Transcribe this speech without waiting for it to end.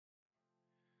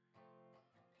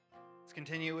Let's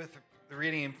continue with the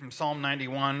reading from Psalm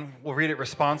 91. We'll read it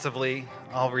responsively.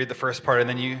 I'll read the first part, and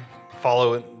then you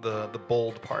follow the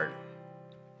bold part.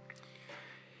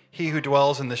 He who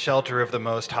dwells in the shelter of the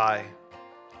Most High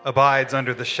abides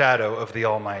under the shadow of the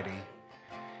Almighty.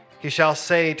 He shall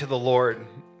say to the Lord,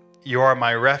 "You are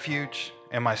my refuge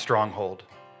and my stronghold,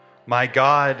 my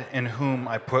God in whom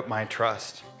I put my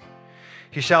trust."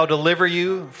 He shall deliver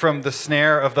you from the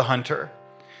snare of the hunter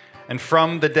and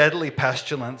from the deadly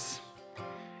pestilence.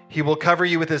 He will cover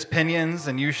you with his pinions,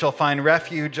 and you shall find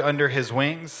refuge under his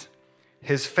wings.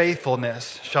 His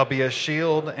faithfulness shall be a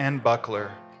shield and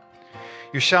buckler.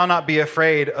 You shall not be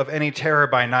afraid of any terror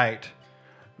by night,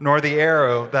 nor the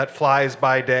arrow that flies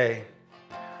by day,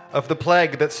 of the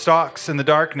plague that stalks in the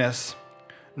darkness,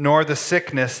 nor the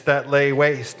sickness that lay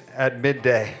waste at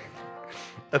midday.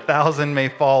 1,000 may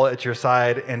fall at your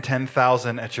side and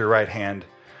 10,000 at your right hand,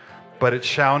 but it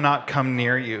shall not come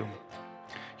near you.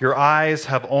 Your eyes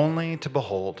have only to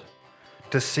behold,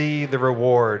 to see the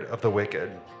reward of the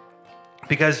wicked.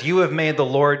 Because you have made the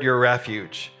Lord your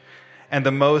refuge, and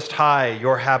the Most High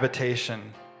your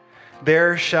habitation,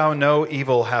 there shall no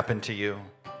evil happen to you,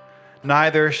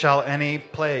 neither shall any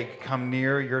plague come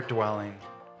near your dwelling.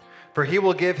 For he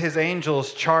will give his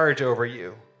angels charge over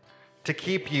you, to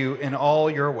keep you in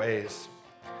all your ways.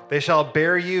 They shall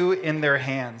bear you in their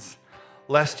hands,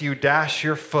 lest you dash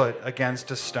your foot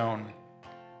against a stone.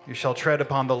 You shall tread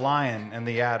upon the lion and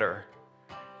the adder.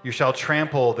 You shall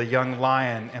trample the young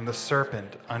lion and the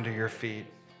serpent under your feet.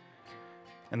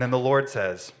 And then the Lord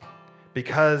says,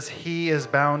 "Because he is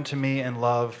bound to me in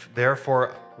love,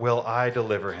 therefore will I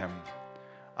deliver him.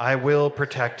 I will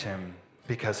protect him,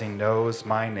 because he knows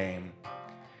my name.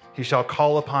 He shall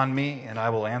call upon me, and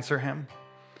I will answer him.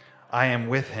 I am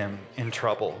with him in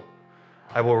trouble.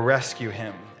 I will rescue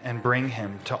him and bring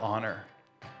him to honor.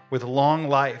 With long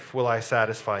life will I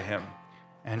satisfy him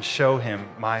and show him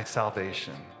my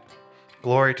salvation."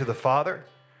 Glory to the Father,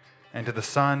 and to the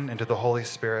Son, and to the Holy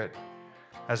Spirit,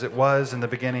 as it was in the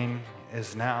beginning,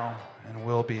 is now, and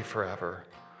will be forever.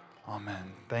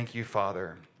 Amen. Thank you,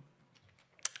 Father,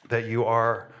 that you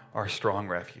are our strong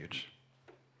refuge.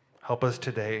 Help us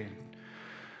today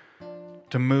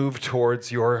to move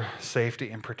towards your safety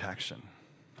and protection.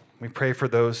 We pray for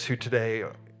those who today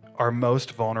are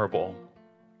most vulnerable.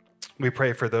 We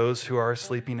pray for those who are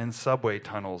sleeping in subway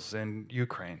tunnels in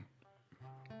Ukraine.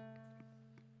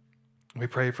 We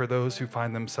pray for those who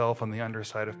find themselves on the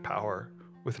underside of power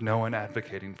with no one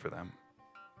advocating for them.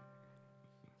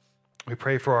 We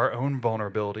pray for our own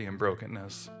vulnerability and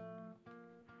brokenness.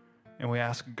 And we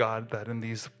ask God that in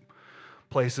these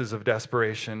places of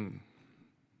desperation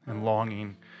and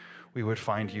longing, we would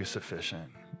find you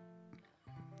sufficient.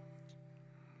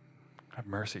 Have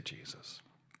mercy, Jesus.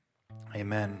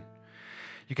 Amen.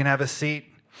 You can have a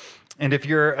seat, and if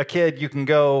you're a kid, you can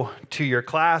go to your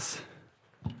class.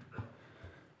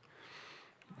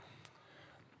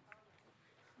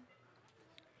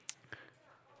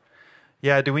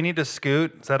 Yeah, do we need to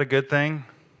scoot? Is that a good thing?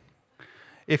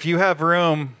 If you have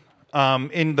room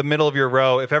in the middle of your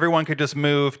row, if everyone could just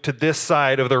move to this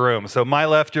side of the room. So my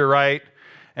left, your right,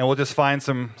 and we'll just find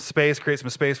some space, create some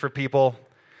space for people.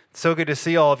 So good to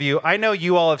see all of you. I know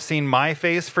you all have seen my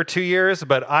face for 2 years,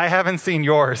 but I haven't seen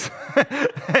yours.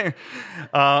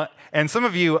 And some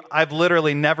of you, I've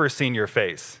literally never seen your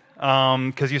face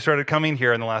because you started coming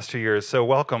here in the last 2 years. So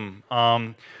welcome.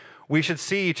 We should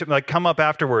see each, come up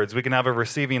afterwards. We can have a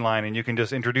receiving line, and you can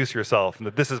just introduce yourself.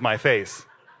 That this is my face.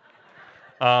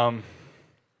 What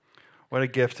a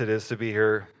gift it is to be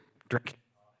here drinking.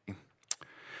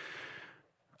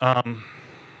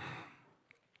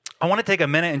 I want to take a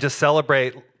minute and just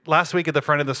celebrate. Last week at the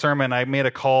front of the sermon, I made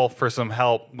a call for some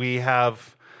help. We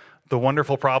have the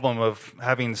wonderful problem of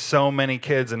having so many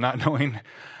kids and not knowing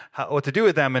what to do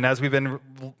with them. And as we've been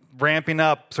ramping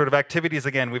up sort of activities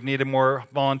again, we've needed more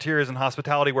volunteers and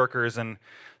hospitality workers. And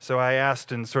so I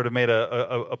asked and sort of made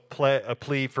a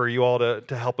plea for you all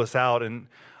to help us out. And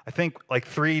I think like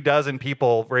 36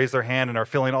 people raised their hand and are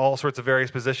filling all sorts of various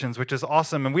positions, which is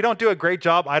awesome. And we don't do a great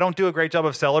job. I don't do a great job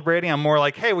of celebrating. I'm more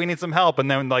like, hey, we need some help. And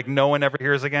then like no one ever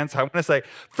hears again. So I want to say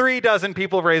 36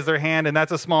 people raised their hand, and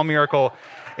that's a small miracle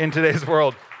in today's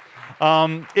world.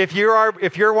 If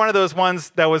you're one of those ones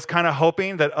that was kind of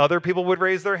hoping that other people would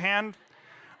raise their hand,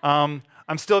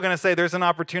 I'm still going to say there's an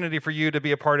opportunity for you to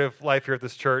be a part of life here at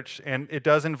this church, and it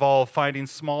does involve finding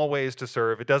small ways to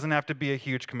serve. It doesn't have to be a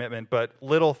huge commitment, but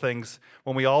little things,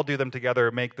 when we all do them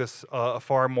together, make this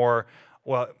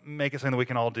make it something that we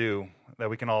can all do, that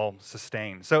we can all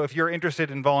sustain. So if you're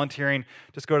interested in volunteering,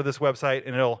 just go to this website,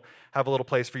 and it'll have a little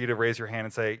place for you to raise your hand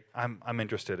and say, I'm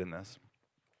interested in this.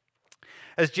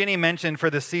 As Ginny mentioned, for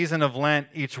the season of Lent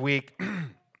each week,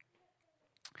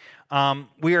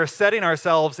 we are setting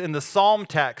ourselves in the Psalm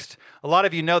text. A lot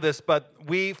of you know this, but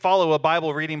we follow a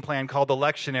Bible reading plan called the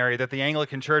lectionary that the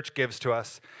Anglican Church gives to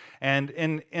us. And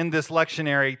in this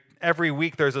lectionary, every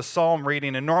week there's a psalm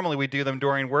reading, and normally we do them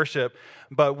during worship,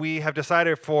 but we have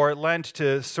decided for Lent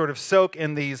to sort of soak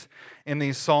in these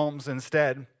psalms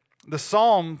instead. The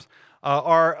psalms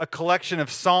are a collection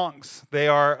of songs. They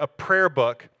are a prayer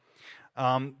book.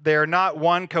 They are not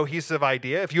one cohesive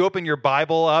idea. If you open your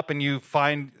Bible up and you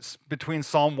find between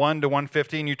Psalm 1 to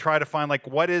 150 and you try to find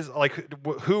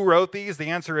who wrote these, the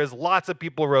answer is lots of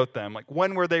people wrote them. Like,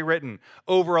 when were they written?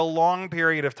 Over a long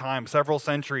period of time, several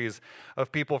centuries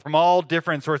of people from all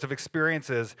different sorts of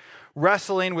experiences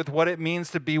wrestling with what it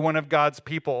means to be one of God's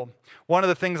people. One of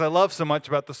the things I love so much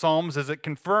about the Psalms is it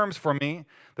confirms for me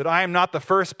that I am not the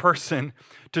first person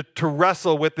to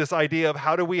wrestle with this idea of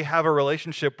how do we have a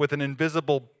relationship with an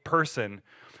invisible person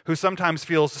who sometimes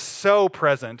feels so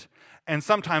present and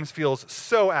sometimes feels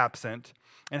so absent.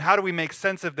 And how do we make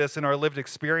sense of this in our lived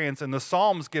experience? And the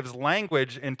Psalms gives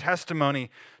language and testimony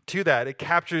to that. It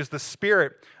captures the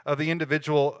spirit of the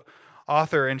individual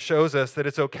author and shows us that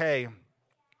it's okay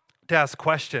to ask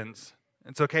questions.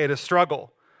 It's okay to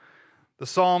struggle. The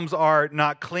Psalms are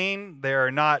not clean, they are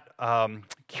not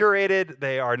curated,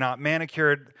 they are not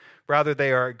manicured. Rather,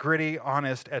 they are gritty,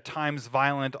 honest, at times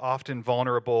violent, often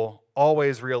vulnerable,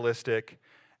 always realistic,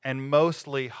 and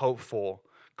mostly hopeful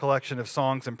collection of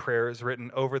songs and prayers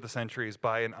written over the centuries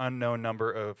by an unknown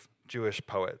number of Jewish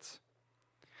poets.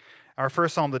 Our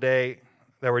first psalm today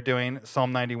that we're doing,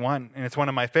 Psalm 91, and it's one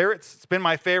of my favorites. It's been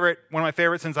one of my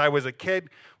favorites since I was a kid.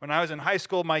 When I was in high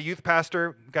school, my youth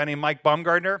pastor, a guy named Mike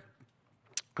Baumgardner,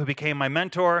 who became my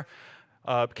mentor,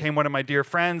 became one of my dear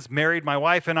friends, married my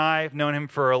wife and I. I've known him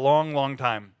for a long, long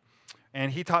time.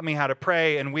 And he taught me how to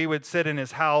pray, and we would sit in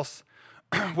his house,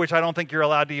 which I don't think you're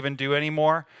allowed to even do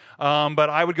anymore. But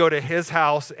I would go to his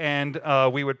house, and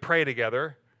we would pray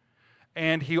together.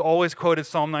 And he always quoted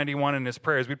Psalm 91 in his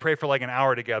prayers. We'd pray for like an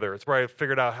hour together. It's where I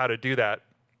figured out how to do that,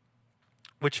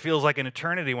 which feels like an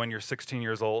eternity when you're 16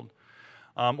 years old.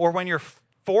 Or when you're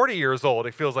 40 years old,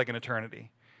 it feels like an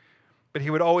eternity. But he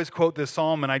would always quote this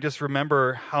psalm, and I just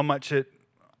remember how much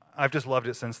I've just loved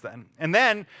it since then. And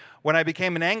then, when I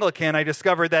became an Anglican, I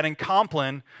discovered that in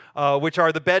Compline, which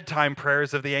are the bedtime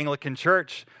prayers of the Anglican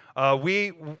Church,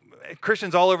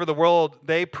 Christians all over the world,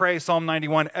 they pray Psalm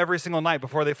 91 every single night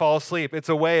before they fall asleep. It's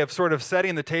a way of sort of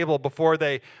setting the table before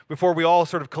we all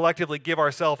sort of collectively give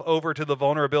ourselves over to the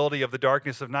vulnerability of the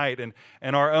darkness of night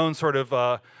and our own sort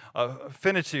of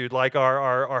finitude, like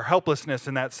our helplessness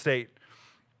in that state.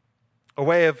 A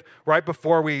way of, right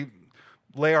before we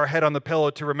lay our head on the pillow,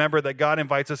 to remember that God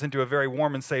invites us into a very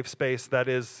warm and safe space that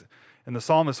is, in the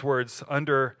psalmist's words,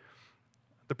 under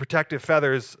the protective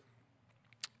feathers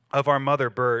of our mother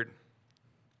bird.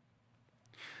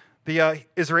 The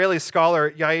Israeli scholar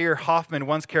Yair Hoffman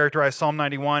once characterized Psalm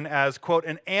 91 as, quote,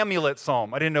 an amulet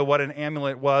psalm. I didn't know what an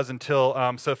amulet was until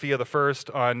Sophia the First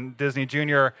on Disney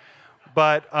Junior,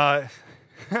 but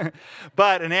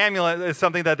an amulet is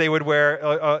something that they would wear,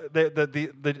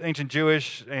 the ancient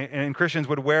Jewish and Christians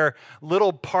would wear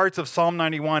little parts of Psalm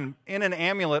 91 in an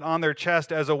amulet on their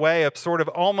chest as a way of sort of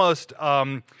almost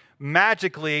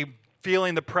magically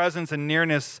feeling the presence and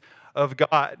nearness of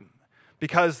God.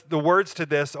 Because the words to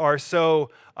this are so,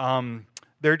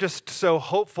 they're just so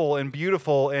hopeful and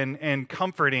beautiful and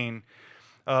comforting.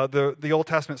 The Old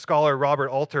Testament scholar Robert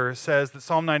Alter says that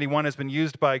Psalm 91 has been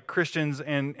used by Christians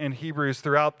and Hebrews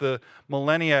throughout the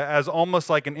millennia as almost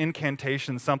like an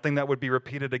incantation, something that would be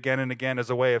repeated again and again as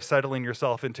a way of settling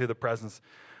yourself into the presence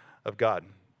of God.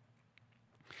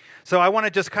 So I want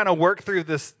to just kind of work through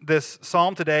this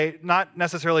psalm today, not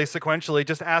necessarily sequentially,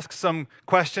 just ask some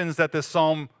questions that this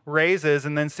psalm raises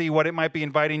and then see what it might be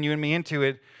inviting you and me into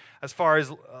it as far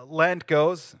as Lent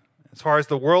goes, as far as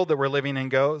the world that we're living in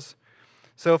goes.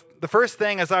 So the first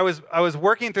thing, as I was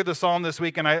working through the psalm this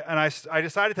week, and I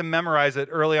decided to memorize it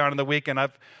early on in the week, and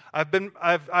I've been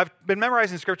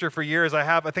memorizing scripture for years.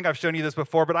 I think I've shown you this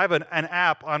before, but I have an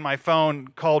app on my phone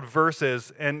called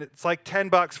Verses, and it's like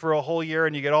 $10 for a whole year,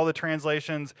 and you get all the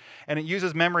translations, and it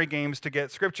uses memory games to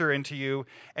get scripture into you,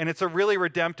 and it's a really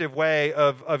redemptive way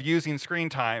of using screen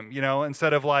time,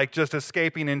 instead of like just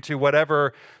escaping into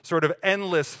whatever sort of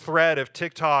endless thread of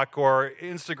TikTok or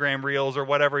Instagram reels or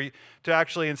whatever, to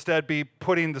actually instead be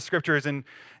putting the scriptures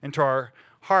into our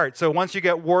heart. So once you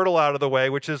get Wordle out of the way,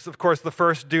 which is, of course, the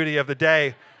first duty of the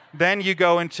day, then you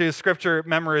go into scripture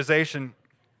memorization.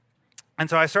 And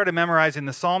so I started memorizing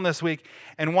the psalm this week,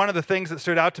 and one of the things that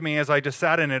stood out to me as I just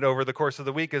sat in it over the course of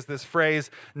the week is this phrase,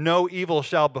 "No evil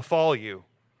shall befall you."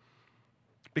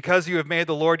 Because you have made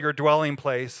the Lord your dwelling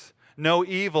place, no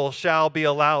evil shall be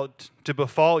allowed to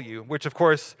befall you, which of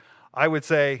course I would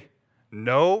say,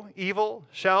 no evil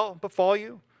shall befall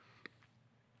you.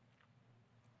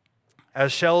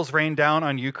 As shells rain down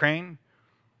on Ukraine,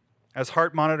 as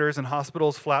heart monitors in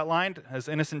hospitals flatlined, as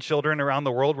innocent children around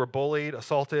the world were bullied,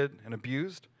 assaulted, and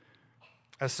abused,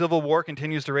 as civil war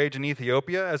continues to rage in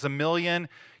Ethiopia, as 1 million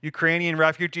Ukrainian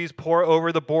refugees pour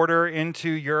over the border into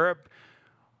Europe,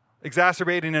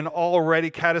 exacerbating an already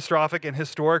catastrophic and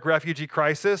historic refugee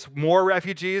crisis, more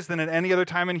refugees than at any other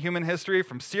time in human history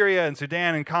from Syria and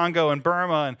Sudan and Congo and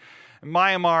Burma and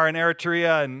Myanmar and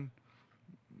Eritrea, and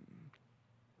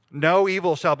no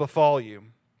evil shall befall you.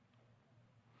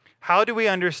 How do we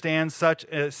understand such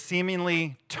a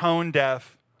seemingly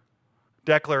tone-deaf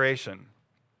declaration?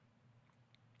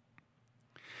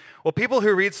 Well, people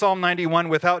who read Psalm 91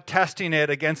 without testing it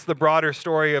against the broader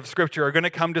story of Scripture are going to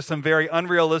come to some very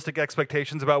unrealistic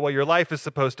expectations about what your life is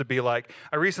supposed to be like.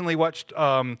 I recently watched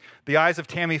The Eyes of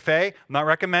Tammy Faye. I'm not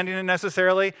recommending it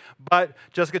necessarily, but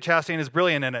Jessica Chastain is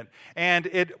brilliant in it.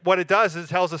 And what it does is it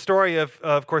tells the story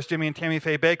of course, Jimmy and Tammy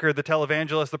Faye Baker, the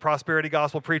televangelists, the prosperity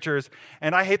gospel preachers.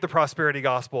 And I hate the prosperity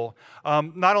gospel,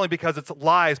 not only because it's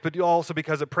lies, but also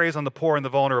because it preys on the poor and the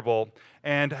vulnerable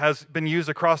and has been used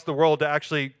across the world to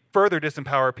actually further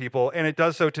disempower people, and it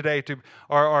does so today to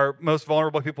our most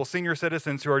vulnerable people, senior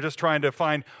citizens who are just trying to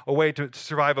find a way to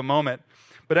survive a moment.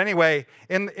 But anyway,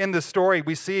 in the story,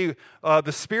 we see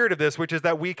the spirit of this, which is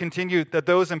that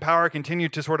those in power continue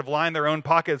to sort of line their own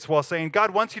pockets while saying,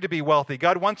 God wants you to be wealthy,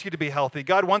 God wants you to be healthy,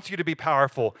 God wants you to be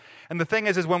powerful. And the thing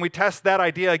is when we test that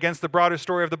idea against the broader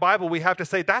story of the Bible, we have to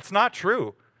say, that's not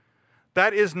true.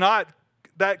 That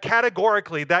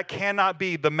categorically, that cannot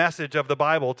be the message of the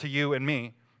Bible to you and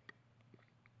me.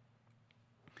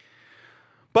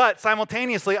 But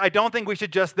simultaneously, I don't think we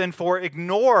should just therefore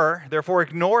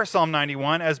ignore Psalm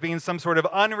 91 as being some sort of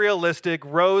unrealistic,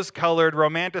 rose-colored,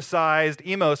 romanticized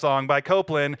emo song by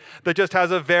Copeland that just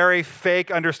has a very fake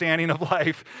understanding of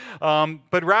life.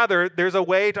 But rather, there's a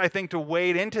way, I think, to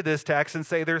wade into this text and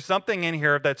say there's something in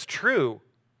here that's true.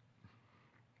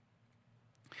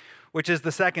 Which is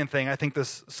the second thing I think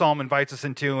this psalm invites us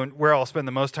into, and where I'll spend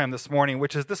the most time this morning,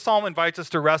 which is this psalm invites us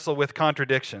to wrestle with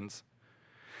contradictions.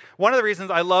 One of the reasons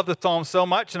I love the Psalms so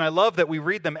much, and I love that we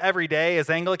read them every day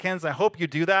as Anglicans, I hope you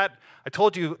do that. I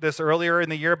told you this earlier in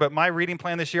the year, but my reading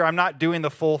plan this year, I'm not doing the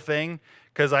full thing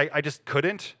because I just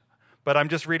couldn't. But I'm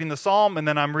just reading the Psalm, and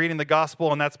then I'm reading the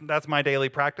Gospel, and that's my daily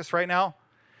practice right now.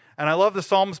 And I love the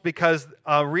Psalms because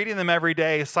reading them every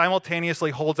day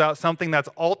simultaneously holds out something that's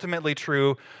ultimately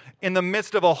true in the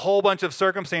midst of a whole bunch of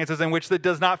circumstances in which that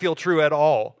does not feel true at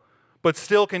all, but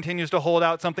still continues to hold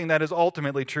out something that is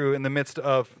ultimately true in the midst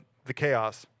of the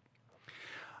chaos.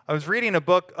 I was reading a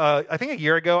book, I think a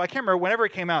year ago. I can't remember, whenever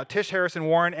it came out. Tish Harrison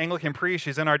Warren, Anglican priest.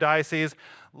 She's in our diocese.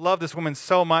 Love this woman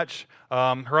so much.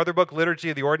 Her other book, Liturgy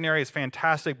of the Ordinary, is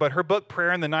fantastic. But her book,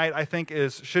 Prayer in the Night, I think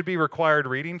should be required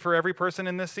reading for every person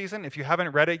in this season. If you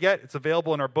haven't read it yet, it's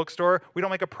available in our bookstore. We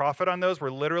don't make a profit on those.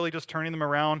 We're literally just turning them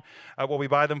around at what we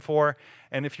buy them for.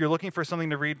 And if you're looking for something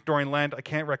to read during Lent, I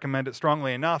can't recommend it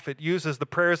strongly enough. It uses the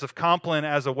prayers of Compline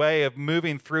as a way of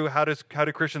moving through how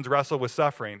do Christians wrestle with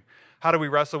suffering. How do we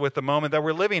wrestle with the moment that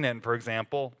we're living in, for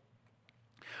example?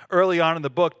 Early on in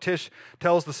the book, Tish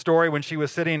tells the story when she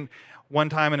was sitting one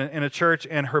time in a church,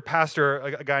 and her pastor,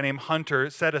 a guy named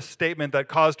Hunter, said a statement that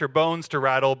caused her bones to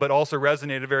rattle, but also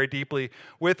resonated very deeply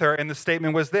with her. And the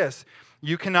statement was this: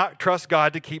 you cannot trust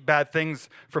God to keep bad things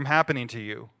from happening to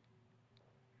you.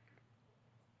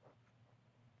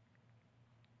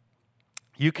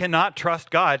 You cannot trust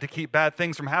God to keep bad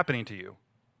things from happening to you.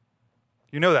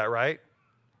 You know that, right?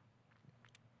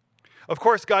 Of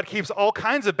course, God keeps all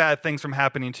kinds of bad things from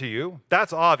happening to you.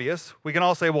 That's obvious. We can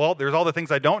all say, well, there's all the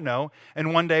things I don't know,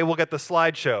 and one day we'll get the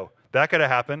slideshow. That could have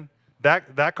happened.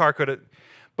 That car could have.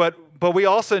 But we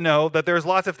also know that there's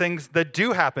lots of things that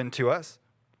do happen to us.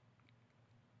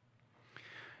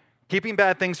 Keeping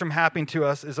bad things from happening to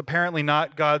us is apparently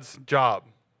not God's job.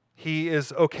 He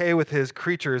is okay with his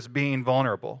creatures being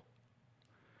vulnerable.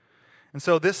 And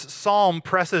so this psalm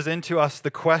presses into us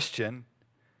the question,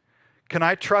 can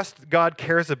I trust God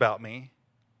cares about me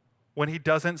when he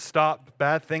doesn't stop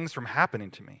bad things from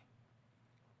happening to me?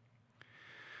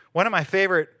 One of my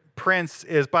favorite prints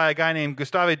is by a guy named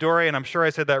Gustave Doré, and I'm sure I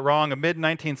said that wrong, a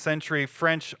mid-19th century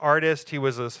French artist. He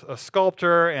was a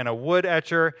sculptor and a wood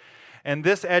etcher. And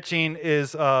this etching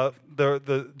is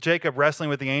the Jacob wrestling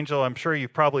with the angel. I'm sure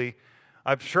you've probably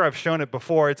I'm sure I've shown it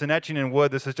before. It's an etching in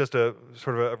wood. This is just a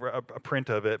sort of a print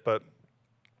of it, but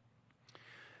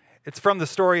it's from the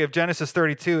story of Genesis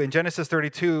 32. In Genesis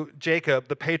 32, Jacob,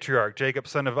 the patriarch, Jacob,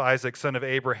 son of Isaac, son of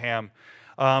Abraham,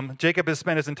 Jacob has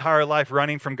spent his entire life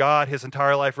running from God, his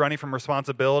entire life running from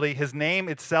responsibility. His name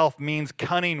itself means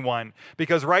cunning one,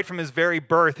 because right from his very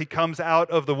birth, he comes out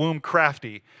of the womb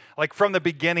crafty. Like from the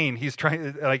beginning, he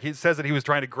says that he was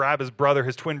trying to grab his brother,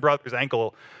 his twin brother's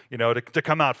ankle, to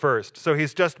come out first. So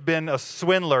he's just been a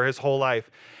swindler his whole life.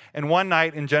 And one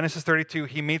night in Genesis 32,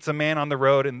 he meets a man on the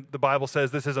road, and the Bible says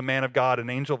this is a man of God, an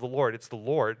angel of the Lord. It's the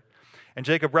Lord. And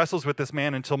Jacob wrestles with this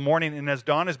man until morning, and as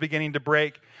dawn is beginning to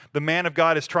break, the man of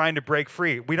God is trying to break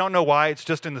free. We don't know why, it's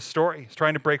just in the story. He's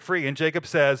trying to break free. And Jacob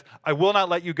says, I will not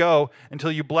let you go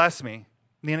until you bless me.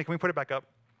 Nina, can we put it back up?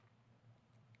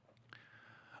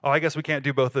 Oh, I guess we can't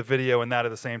do both the video and that at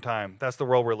the same time. That's the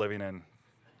world we're living in.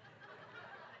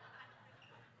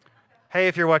 Hey,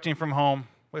 if you're watching from home,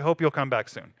 we hope you'll come back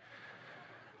soon.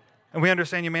 And we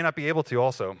understand you may not be able to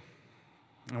also.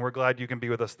 And we're glad you can be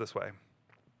with us this way.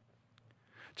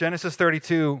 Genesis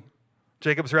 32,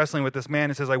 Jacob's wrestling with this man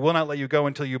and says, I will not let you go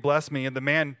until you bless me. And the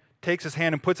man takes his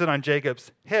hand and puts it on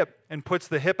Jacob's hip and puts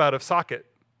the hip out of socket.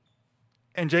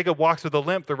 And Jacob walks with a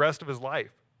limp the rest of his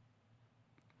life.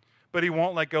 But he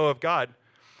won't let go of God.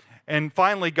 And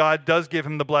finally, God does give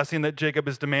him the blessing that Jacob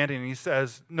is demanding. And he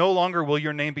says, no longer will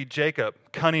your name be Jacob,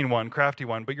 cunning one, crafty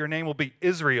one, but your name will be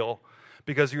Israel,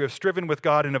 because you have striven with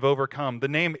God and have overcome. The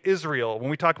name Israel,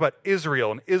 when we talk about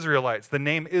Israel and Israelites, the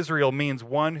name Israel means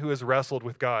one who has wrestled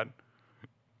with God.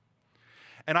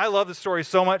 And I love this story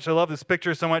so much. I love this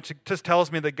picture so much. It just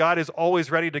tells me that God is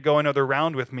always ready to go another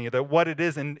round with me, that what it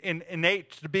is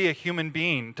innate to be a human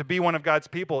being, to be one of God's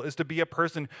people, is to be a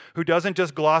person who doesn't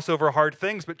just gloss over hard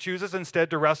things, but chooses instead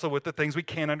to wrestle with the things we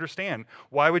can't understand.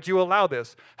 Why would you allow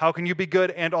this? How can you be good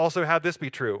and also have this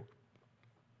be true?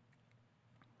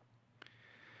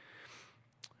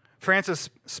 Francis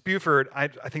Spuford, I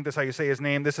think that's how you say his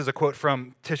name. This is a quote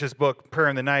from Tish's book, Prayer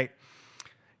in the Night.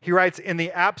 He writes, in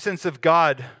the absence of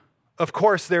God, of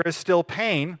course, there is still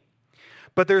pain,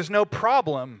 but there's no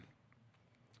problem,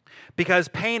 because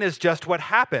pain is just what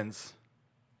happens.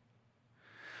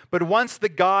 But once the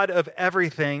God of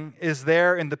everything is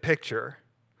there in the picture,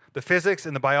 the physics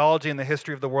and the biology and the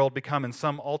history of the world become, in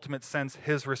some ultimate sense,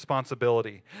 his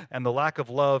responsibility, and the lack of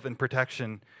love and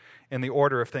protection in the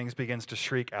order of things begins to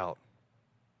shriek out.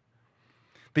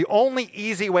 The only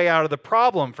easy way out of the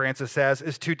problem, Francis says,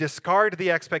 is to discard the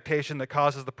expectation that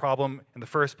causes the problem in the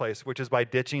first place, which is by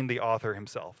ditching the author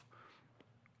himself.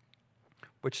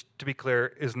 Which, to be clear,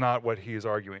 is not what he is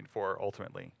arguing for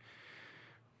ultimately.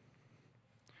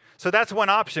 So that's one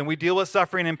option. We deal with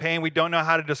suffering and pain. We don't know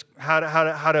how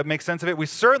to make sense of it. We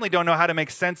certainly don't know how to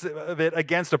make sense of it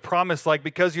against a promise like,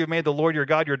 because you have made the Lord your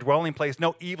God your dwelling place,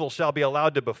 no evil shall be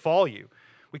allowed to befall you.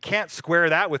 We can't square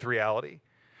that with reality.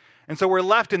 And so we're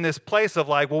left in this place of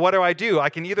like, well, what do? I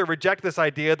can either reject this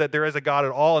idea that there is a God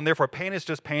at all, and therefore pain is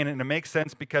just pain, and it makes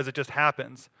sense because it just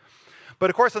happens. But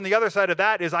of course, on the other side of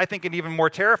that is, I think, an even more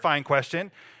terrifying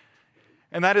question.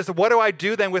 And that is, what do I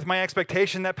do then with my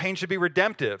expectation that pain should be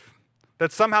redemptive?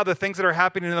 That somehow the things that are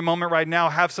happening in the moment right now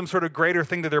have some sort of greater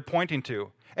thing that they're pointing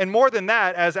to. And more than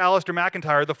that, as Alistair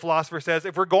McIntyre, the philosopher, says,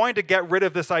 if we're going to get rid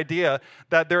of this idea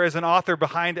that there is an author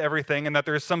behind everything and that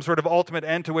there's some sort of ultimate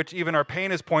end to which even our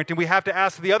pain is pointing, we have to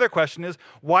ask the other question is,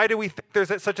 why do we think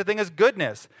there's such a thing as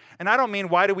goodness? And I don't mean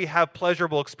why do we have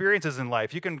pleasurable experiences in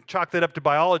life. You can chalk that up to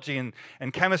biology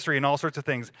and chemistry and all sorts of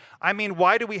things. I mean,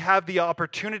 why do we have the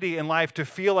opportunity in life to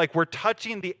feel like we're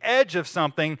touching the edge of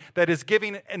something that is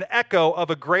giving an echo of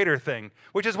a greater thing,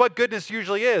 which is what goodness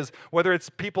usually is, whether it's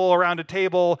people around a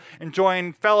table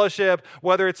enjoying fellowship,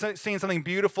 whether it's seeing something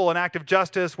beautiful, an act of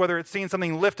justice, whether it's seeing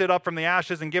something lifted up from the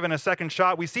ashes and given a second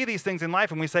shot. We see these things in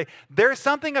life and we say, there's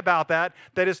something about that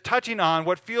that is touching on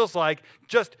what feels like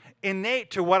just innate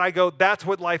to what I go, that's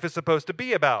what life is supposed to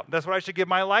be about. That's what I should give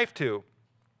my life to.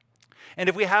 And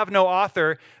if we have no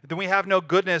author, then we have no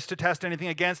goodness to test anything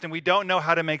against, and we don't know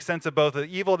how to make sense of both the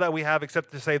evil that we have,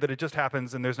 except to say that it just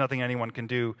happens and there's nothing anyone can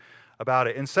do about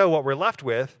it. And so what we're left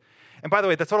with, and by the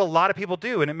way, that's what a lot of people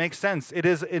do, and it makes sense. It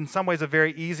is in some ways a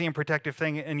very easy and protective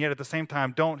thing, and yet at the same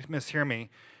time, don't mishear me.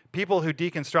 People who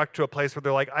deconstruct to a place where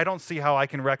they're like, I don't see how I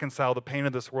can reconcile the pain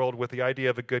of this world with the idea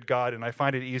of a good God, and I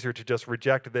find it easier to just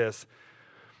reject this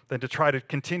than to try to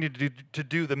continue to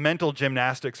do the mental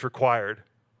gymnastics required.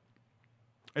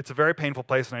 It's a very painful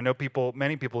place, and I know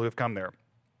many people who have come there.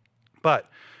 But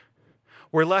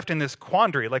we're left in this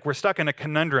quandary, like we're stuck in a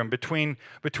conundrum between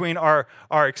our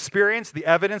experience, the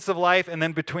evidence of life, and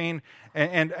then between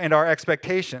and our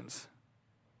expectations.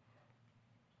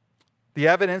 The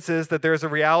evidence is that there is a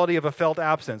reality of a felt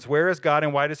absence. Where is God,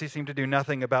 and why does he seem to do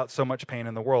nothing about so much pain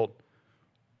in the world?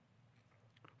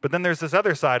 But then there's this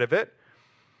other side of it.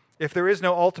 If there is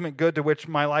no ultimate good to which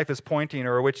my life is pointing,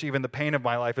 or which even the pain of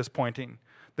my life is pointing,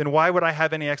 then why would I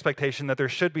have any expectation that there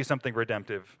should be something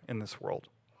redemptive in this world?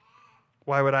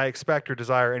 Why would I expect or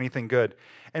desire anything good?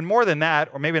 And more than that,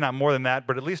 or maybe not more than that,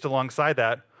 but at least alongside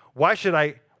that, why should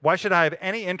I have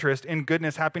any interest in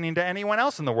goodness happening to anyone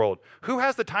else in the world? Who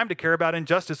has the time to care about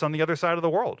injustice on the other side of the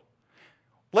world?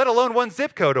 Let alone one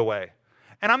zip code away.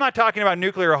 And I'm not talking about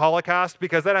nuclear holocaust,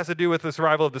 because that has to do with the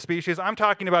survival of the species. I'm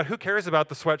talking about who cares about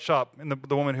the sweatshop and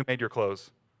the woman who made your clothes.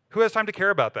 Who has time to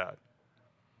care about that?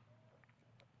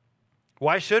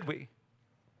 Why should we?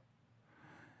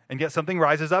 And yet something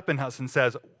rises up in us and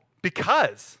says,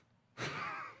 because.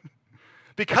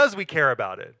 Because we care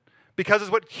about it. Because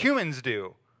it's what humans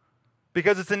do.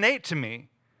 Because it's innate to me.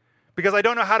 Because I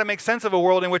don't know how to make sense of a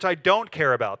world in which I don't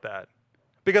care about that.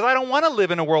 Because I don't want to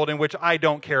live in a world in which I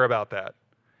don't care about that.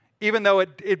 Even though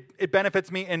it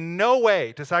benefits me in no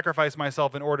way to sacrifice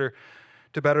myself in order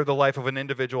to better the life of an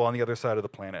individual on the other side of the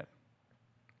planet.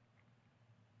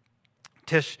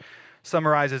 Tish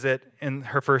summarizes it in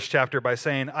her first chapter by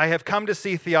saying, I have come to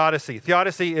see theodicy.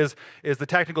 Theodicy is the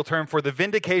technical term for the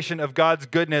vindication of God's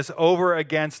goodness over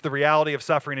against the reality of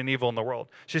suffering and evil in the world.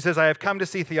 She says, I have come to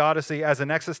see theodicy as an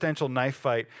existential knife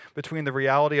fight between the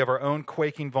reality of our own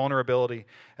quaking vulnerability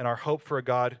and our hope for a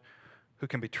God who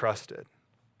can be trusted.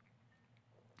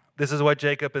 This is what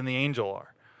Jacob and the angel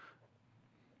are.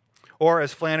 Or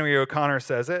as Flannery O'Connor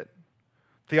says it,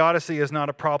 theodicy is not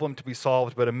a problem to be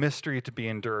solved, but a mystery to be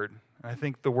endured. And I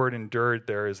think the word endured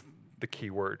there is the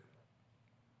key word.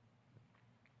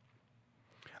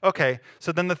 Okay,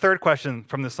 so then the third question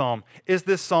from the psalm, is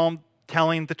this psalm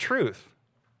telling the truth?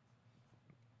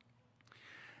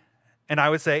 And I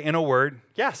would say, in a word,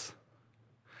 yes.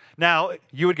 Now,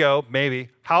 you would go, maybe,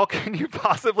 how can you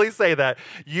possibly say that?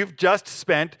 You've just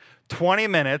spent 20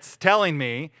 minutes telling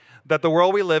me that the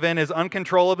world we live in is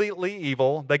uncontrollably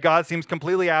evil, that God seems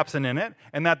completely absent in it,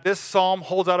 and that this psalm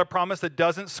holds out a promise that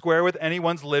doesn't square with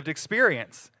anyone's lived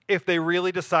experience if they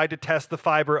really decide to test the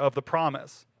fiber of the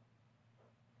promise.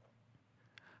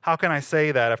 How can I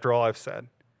say that after all I've said?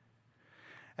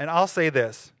 And I'll say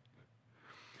this,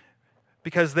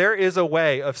 because there is a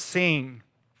way of seeing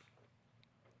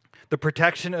the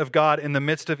protection of God in the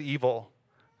midst of evil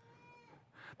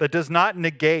that does not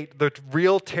negate the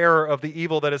real terror of the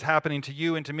evil that is happening to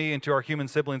you and to me and to our human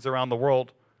siblings around the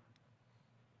world,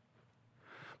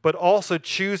 but also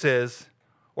chooses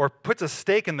or puts a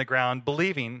stake in the ground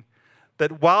believing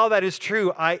that while that is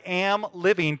true, I am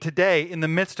living today in the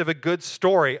midst of a good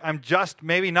story. I'm just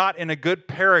maybe not in a good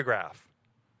paragraph.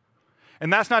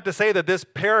 And that's not to say that this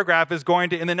paragraph is going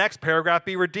to, in the next paragraph,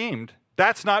 be redeemed.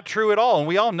 That's not true at all, and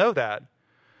we all know that.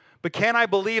 But can I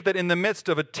believe that in the midst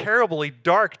of a terribly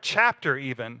dark chapter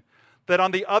even, that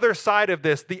on the other side of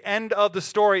this, the end of the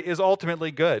story is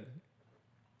ultimately good?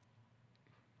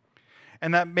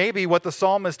 And that maybe what the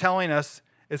psalm is telling us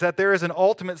is that there is an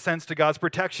ultimate sense to God's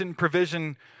protection,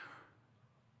 provision,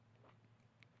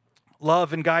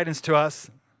 love, and guidance to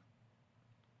us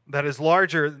that is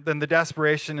larger than the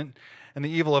desperation and the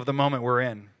evil of the moment we're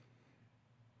in.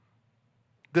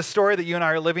 This story that you and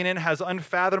I are living in has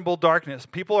unfathomable darkness.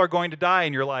 People are going to die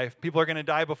in your life. People are going to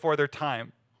die before their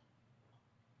time.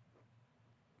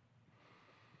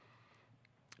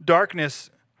 Darkness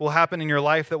will happen in your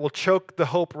life that will choke the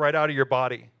hope right out of your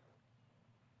body.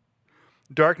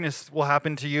 Darkness will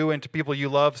happen to you and to people you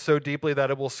love so deeply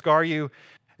that it will scar you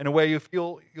in a way you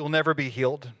feel you'll never be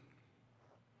healed.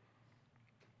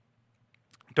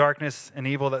 Darkness and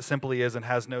evil that simply is and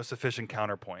has no sufficient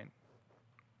counterpoint.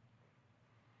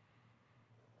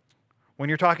 When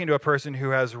you're talking to a person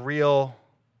who has real,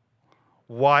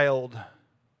 wild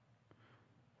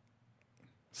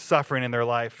suffering in their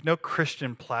life, no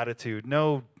Christian platitude,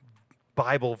 no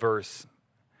Bible verse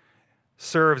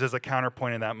serves as a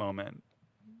counterpoint in that moment.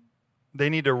 They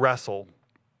need to wrestle.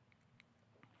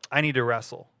 I need to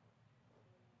wrestle.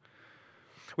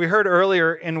 We heard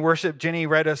earlier in worship, Jenny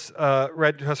read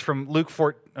to us from Luke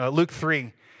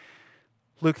 3.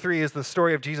 Luke 3 is the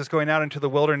story of Jesus going out into the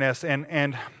wilderness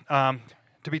and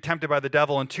to be tempted by the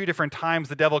devil. And 2 different times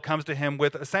the devil comes to him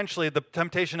with essentially the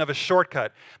temptation of a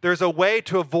shortcut. There's a way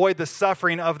to avoid the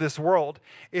suffering of this world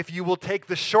if you will take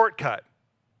the shortcut.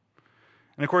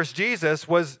 And of course, Jesus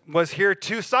was here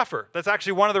to suffer. That's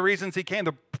actually one of the reasons he came.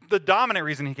 the dominant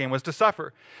reason he came was to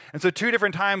suffer. And so 2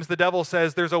 different times the devil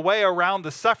says there's a way around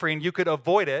the suffering. You could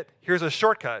avoid it. Here's a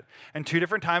shortcut. And 2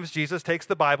 different times Jesus takes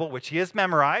the Bible, which he has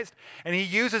memorized, and he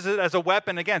uses it as a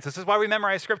weapon against. This is why we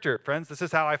memorize Scripture, friends. This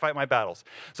is how I fight my battles.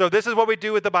 So this is what we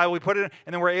do with the Bible. We put it in,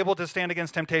 and then we're able to stand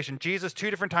against temptation. Jesus 2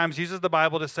 different times uses the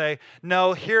Bible to say,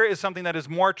 no, here is something that is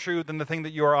more true than the thing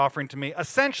that you are offering to me,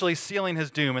 essentially sealing his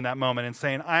doom in that moment and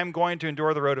saying, I'm going to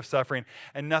endure the road of suffering,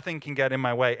 and nothing can get in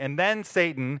my way. And then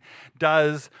Satan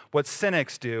does what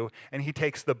cynics do, and he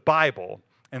takes the Bible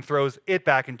and throws it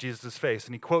back in Jesus' face.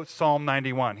 And he quotes Psalm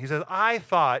 91. He says, I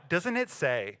thought, doesn't it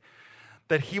say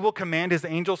that he will command his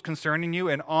angels concerning you,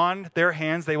 and on their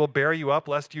hands they will bear you up,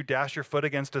 lest you dash your foot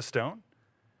against a stone?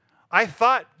 I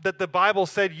thought that the Bible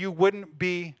said you wouldn't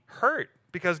be hurt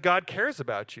because God cares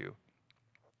about you.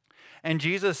 And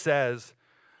Jesus says,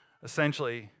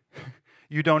 essentially,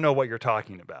 you don't know what you're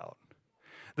talking about.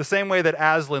 The same way that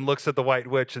Aslan looks at the White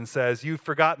Witch and says, you've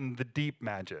forgotten the deep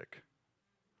magic.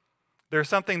 There's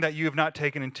something that you have not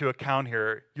taken into account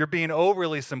here. You're being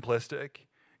overly simplistic.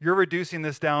 You're reducing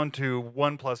this down to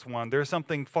 1 + 1. There's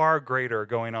something far greater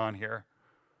going on here.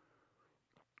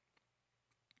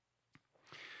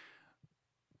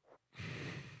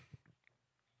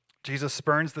 Jesus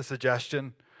spurns the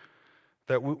suggestion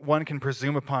that one can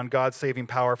presume upon God's saving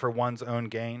power for one's own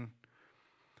gain.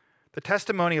 The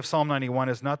testimony of Psalm 91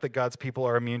 is not that God's people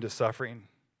are immune to suffering,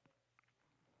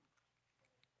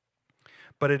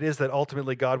 but it is that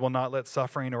ultimately God will not let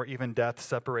suffering or even death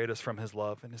separate us from his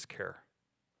love and his care.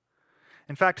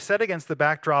 In fact, set against the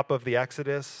backdrop of the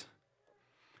Exodus,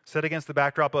 set against the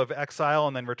backdrop of exile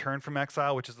and then return from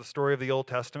exile, which is the story of the Old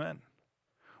Testament,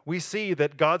 we see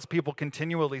that God's people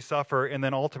continually suffer, and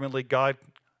then ultimately God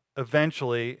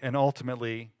eventually and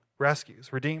ultimately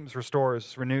rescues, redeems,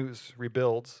 restores, renews,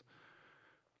 rebuilds.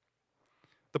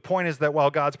 The point is that while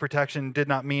God's protection did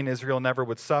not mean Israel never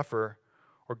would suffer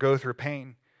or go through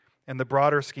pain, in the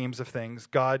broader schemes of things,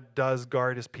 God does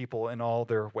guard his people in all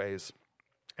their ways.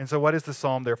 And so what is the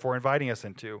psalm therefore inviting us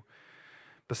into?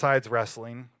 Besides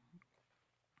wrestling,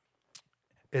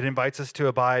 it invites us to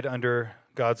abide under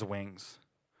God's wings.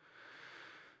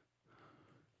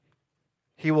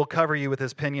 He will cover you with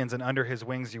his pinions, and under his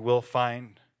wings you will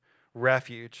find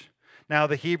refuge. Now,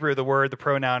 the Hebrew, the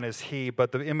pronoun is he,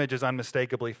 but the image is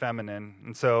unmistakably feminine.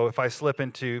 And so if I slip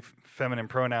into feminine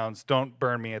pronouns, don't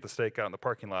burn me at the stake out in the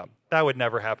parking lot. That would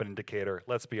never happen in Decatur,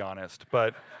 let's be honest.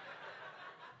 But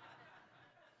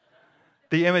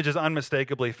the image is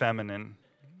unmistakably feminine.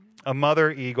 A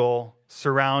mother eagle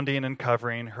surrounding and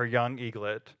covering her young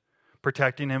eaglet,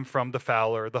 protecting him from the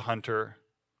fowler, the hunter,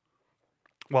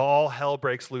 while all hell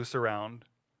breaks loose around,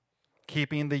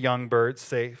 keeping the young birds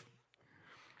safe.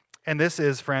 And this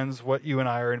is, friends, what you and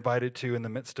I are invited to in the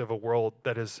midst of a world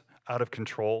that is out of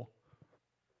control,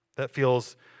 that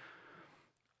feels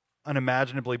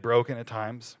unimaginably broken at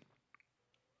times.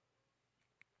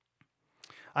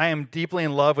 I am deeply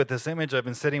in love with this image. I've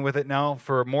been sitting with it now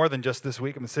for more than just this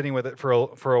week. I've been sitting with it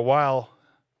for a while,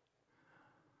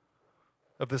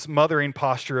 of this mothering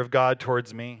posture of God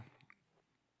towards me.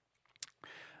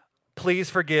 Please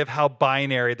forgive how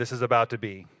binary this is about to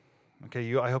be.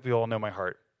 Okay, I hope you all know my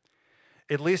heart.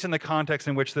 At least in the context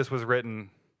in which this was written,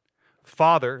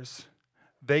 fathers,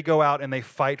 they go out and they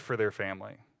fight for their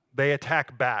family. They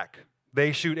attack back.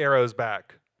 They shoot arrows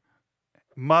back.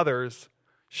 Mothers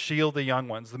shield the young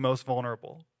ones, the most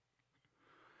vulnerable.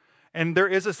 And there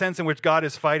is a sense in which God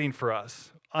is fighting for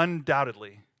us,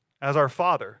 undoubtedly, as our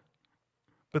Father.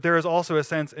 But there is also a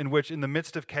sense in which, in the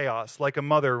midst of chaos, like a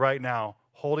mother right now,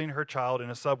 holding her child in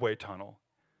a subway tunnel,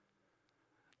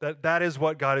 that is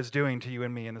what God is doing to you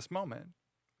and me in this moment.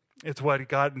 It's what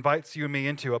God invites you and me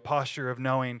into, a posture of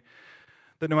knowing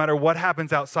that no matter what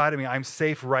happens outside of me, I'm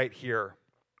safe right here.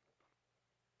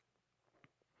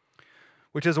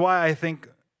 Which is why I think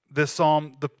this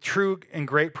psalm, the true and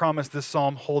great promise this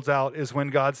psalm holds out is when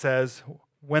God says,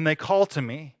 when they call to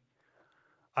me,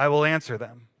 I will answer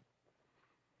them.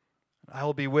 I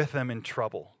will be with them in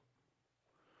trouble.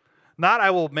 Not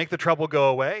I will make the trouble go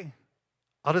away.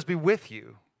 I'll just be with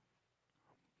you.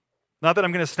 Not that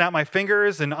I'm going to snap my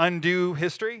fingers and undo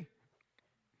history,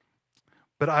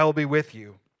 but I will be with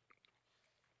you.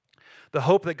 The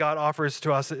hope that God offers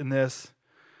to us in this,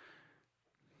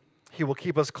 he will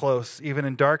keep us close, even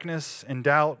in darkness, in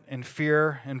doubt, in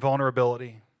fear, and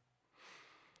vulnerability.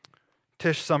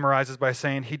 Tish summarizes by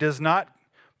saying, he does not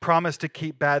promise to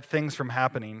keep bad things from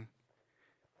happening.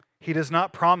 He does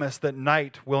not promise that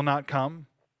night will not come,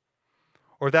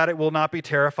 or that it will not be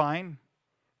terrifying,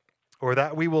 or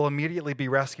that we will immediately be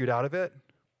rescued out of it.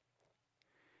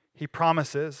 He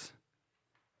promises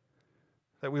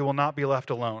that we will not be left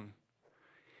alone.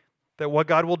 That what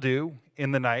God will do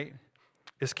in the night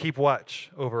is keep watch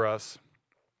over us.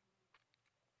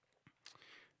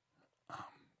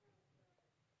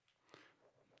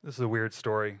 This is a weird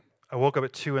story. I woke up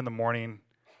at 2 a.m.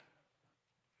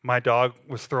 My dog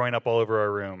was throwing up all over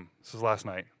our room. This was last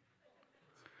night.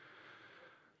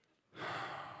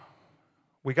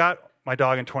 We got my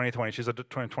dog in 2020. She's a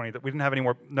 2020. We didn't have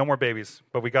no more babies,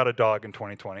 but we got a dog in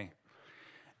 2020.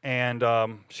 And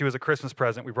she was a Christmas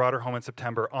present. We brought her home in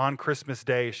September. On Christmas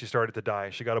Day, she started to die.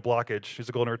 She got a blockage. She's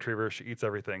a golden retriever. She eats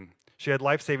everything. She had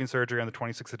life-saving surgery on the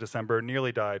 26th of December,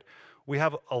 nearly died. We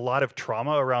have a lot of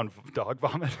trauma around dog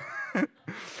vomit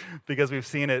because we've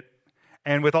seen it.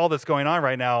 And with all that's going on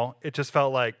right now, it just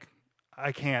felt like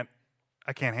I can't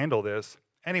handle this.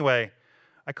 Anyway,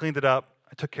 I cleaned it up.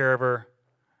 I took care of her.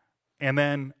 And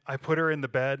then I put her in the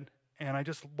bed, and I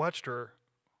just watched her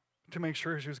to make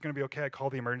sure she was going to be okay. I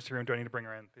called the emergency room. Do I need to bring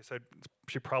her in? They said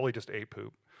she probably just ate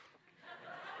poop.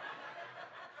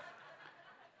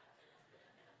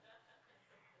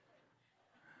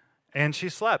 And she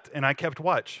slept, and I kept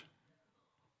watch.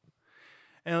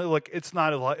 And look, it's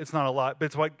not a lot,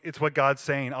 but it's what God's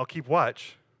saying. I'll keep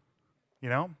watch. You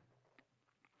know?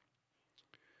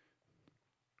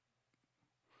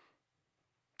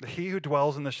 He who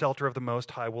dwells in the shelter of the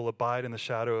Most High will abide in the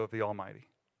shadow of the Almighty.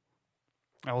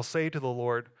 I will say to the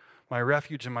Lord, my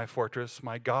refuge and my fortress,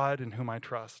 my God in whom I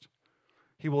trust.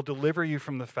 He will deliver you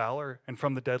from the fowler and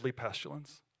from the deadly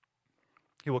pestilence.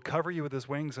 He will cover you with his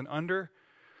wings, and under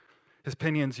his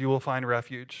pinions you will find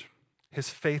refuge.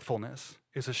 His faithfulness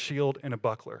is a shield and a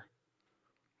buckler.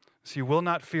 So you will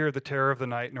not fear the terror of the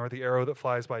night, nor the arrow that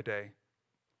flies by day,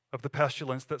 of the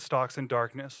pestilence that stalks in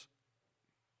darkness,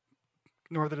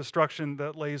 nor the destruction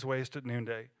that lays waste at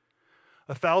noonday.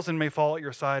 1,000 may fall at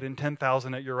your side and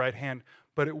 10,000 at your right hand,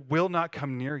 but it will not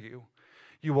come near you.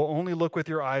 You will only look with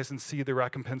your eyes and see the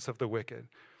recompense of the wicked.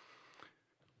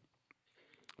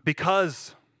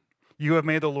 Because you have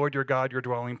made the Lord your God your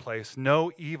dwelling place,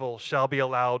 no evil shall be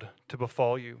allowed to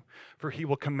befall you, for he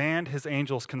will command his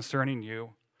angels concerning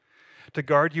you to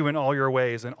guard you in all your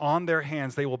ways, and on their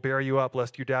hands they will bear you up,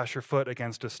 lest you dash your foot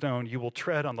against a stone. You will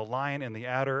tread on the lion and the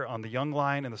adder, on the young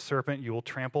lion and the serpent you will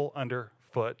trample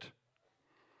underfoot.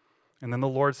 And then the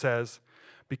Lord says,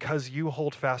 because you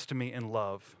hold fast to me in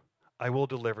love, I will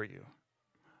deliver you.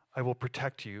 I will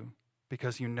protect you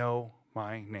because you know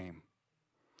my name.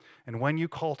 And when you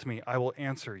call to me, I will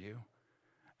answer you,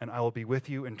 and I will be with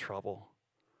you in trouble.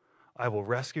 I will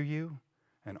rescue you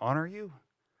and honor you.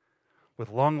 With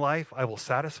long life, I will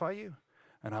satisfy you,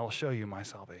 and I will show you my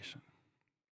salvation.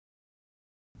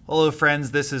 Hello,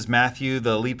 friends. This is Matthew,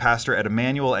 the lead pastor at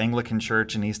Emmanuel Anglican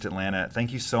Church in East Atlanta.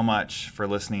 Thank you so much for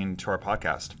listening to our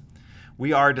podcast.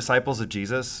 We are disciples of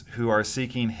Jesus who are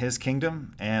seeking his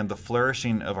kingdom and the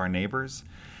flourishing of our neighbors.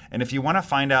 And if you want to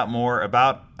find out more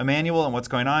about Emmanuel and what's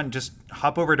going on, just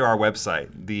hop over to our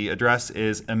website. The address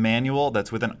is Emmanuel,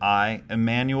 that's with an I,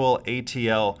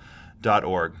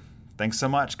 emmanuelatl.org. Thanks so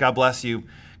much. God bless you.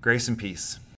 Grace and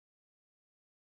peace.